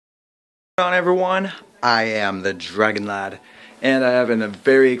What's going on, everyone? I am the Dragon Lad, and I have a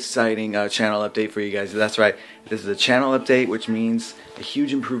very exciting channel update for you guys. That's right, this is a channel update, which means a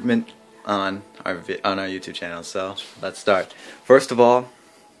huge improvement on our YouTube channel. So let's start. First of all,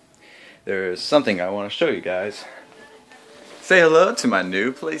 there's something I want to show you guys. Say hello to my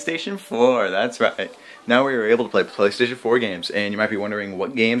new PlayStation 4. That's right. Now we are able to play PlayStation 4 games, and you might be wondering,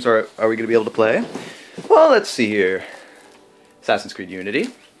 what games are we going to be able to play? Well, let's see here. Assassin's Creed Unity,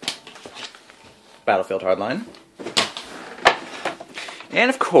 Battlefield Hardline, and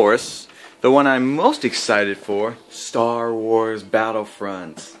of course, the one I'm most excited for, Star Wars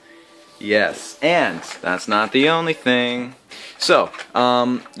Battlefront. Yes, and that's not the only thing. So,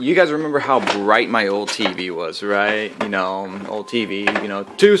 you guys remember how bright my old TV was, right? You know, old TV, you know,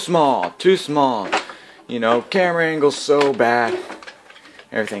 too small, you know, camera angles so bad,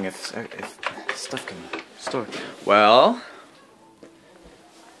 everything, if stuff can store. Well,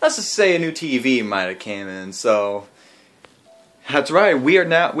 let's just say a new TV might have came in. So that's right. We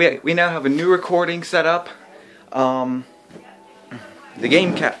now have a new recording set up. The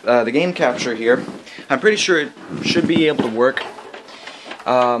game capture here, I'm pretty sure it should be able to work.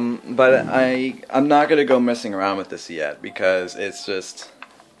 But I'm not gonna go messing around with this yet because it's just,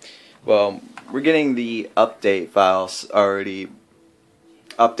 well, we're getting the update files already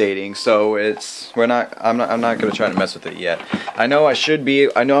updating, so I'm not gonna try to mess with it yet. I know I should be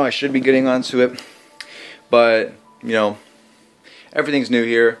getting onto it, but you know, everything's new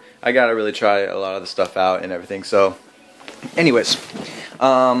here. I gotta really try a lot of the stuff out and everything. So anyways,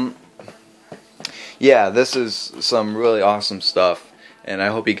 yeah, this is some really awesome stuff, and I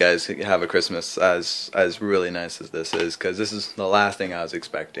hope you guys have a Christmas as really nice as this is, because this is the last thing I was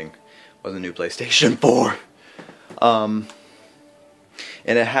expecting was a new PlayStation 4.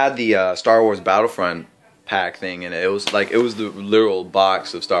 And it had the Star Wars Battlefront pack thing in it. It was the literal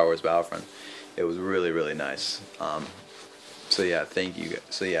box of Star Wars Battlefront. It was really nice. So yeah, thank you.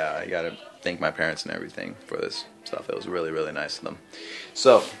 So yeah, I gotta thank my parents and everything for this stuff. It was really nice of them.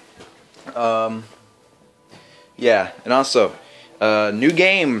 So, yeah, and also, new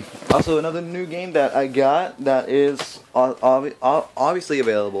game. Also, another new game that I got that is obviously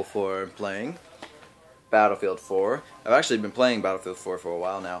available for playing. Battlefield 4. I've actually been playing Battlefield 4 for a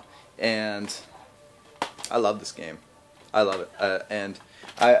while now, and I love this game. I love it. And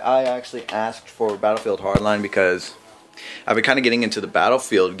I actually asked for Battlefield Hardline because I've been kind of getting into the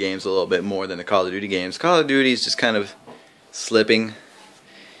Battlefield games a little bit more than the Call of Duty games. Call of Duty is just kind of slipping,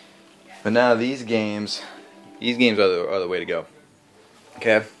 but now these games are the way to go.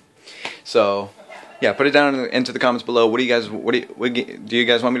 Okay, so yeah, put it down into the comments below. Do you guys want me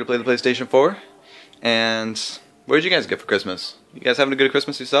to play the PlayStation 4? And what did you guys get for Christmas? You guys having a good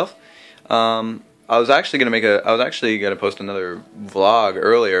Christmas yourself? I was actually gonna post another vlog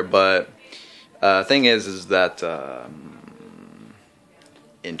earlier, but thing is that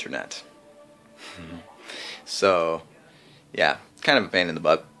internet. So yeah, it's kind of a pain in the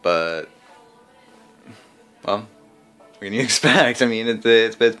butt, but well, what can you expect? I mean,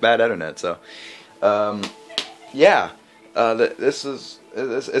 it's bad internet. So yeah, this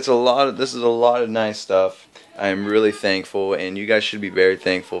is a lot of nice stuff. I am really thankful, and you guys should be very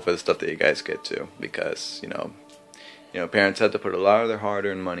thankful for the stuff that you guys get to, because you know, parents had to put a lot of their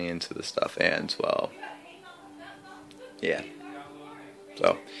hard-earned money into this stuff, and well, yeah.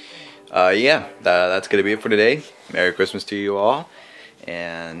 So yeah, that's gonna be it for today. Merry Christmas to you all,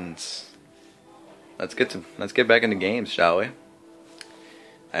 and let's get back into games, shall we?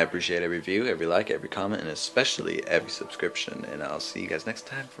 I appreciate every view, every like, every comment, and especially every subscription. And I'll see you guys next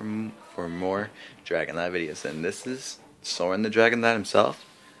time for more Dragon Lad videos. And this is Soren the Dragon Lad himself,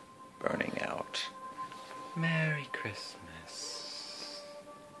 burning out. Merry Christmas.